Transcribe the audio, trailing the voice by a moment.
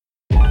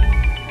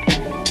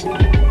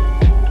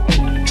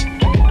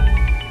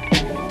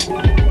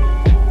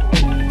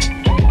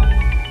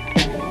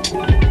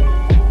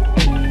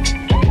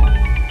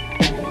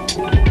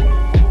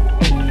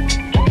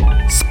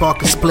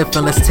spliff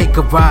and let's take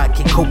a ride.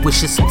 Can't cope with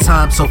shit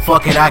sometimes, so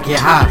fuck it, I get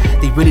high.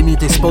 They really need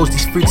to expose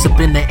these freaks up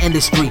in the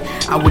industry.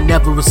 I would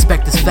never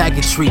respect this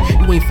faggotry.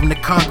 You ain't from the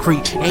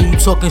concrete, and you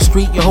talking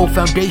street, your whole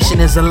foundation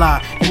is a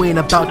lie. You ain't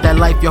about that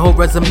life, your whole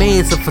resume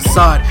is a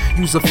facade.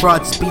 Use a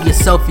fraud, just be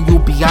yourself and you'll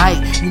be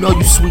aight. You know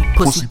you sweet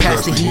pussy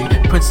past the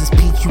heat. Princess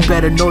Peach, you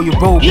better know your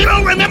role. You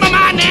don't remember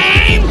my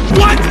name?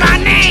 What's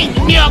my name,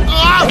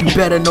 nigga? You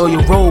better know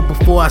your role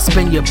before I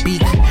spin your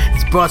beak.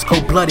 These broads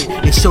cold-blooded,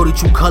 they show the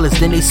true colors,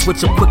 then they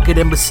switch up quicker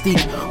than Mystique.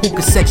 Who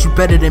can sex you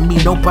better than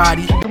me?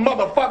 Nobody. You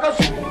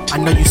motherfuckers. I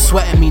know you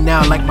sweating me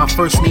now like my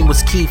first name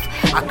was Keith.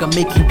 I can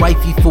make you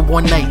wifey for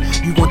one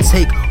night. You gon'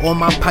 take all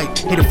my pipe,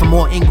 hit it from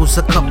all angles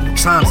a couple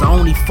times. I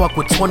only fuck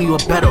with 20 or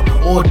better,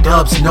 all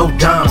dubs, no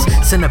dimes.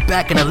 Send her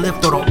back in a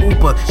Lyft or the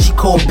Uber. She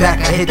called back,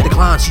 I hit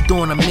decline. She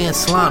doing a man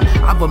slime.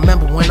 I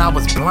remember when I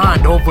was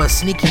blind over a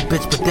sneaky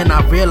bitch, but then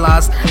I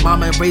realized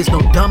mama ain't raised no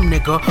dumb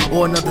nigga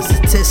or another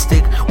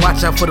statistic.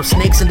 Watch out for the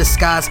snakes in the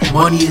skies.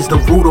 Money is the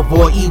root of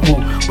all evil,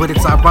 but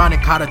it's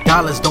ironic how the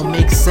dollars don't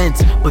make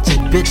sense, but your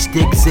bitch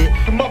digs it.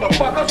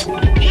 Motherfuckers.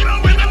 You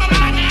don't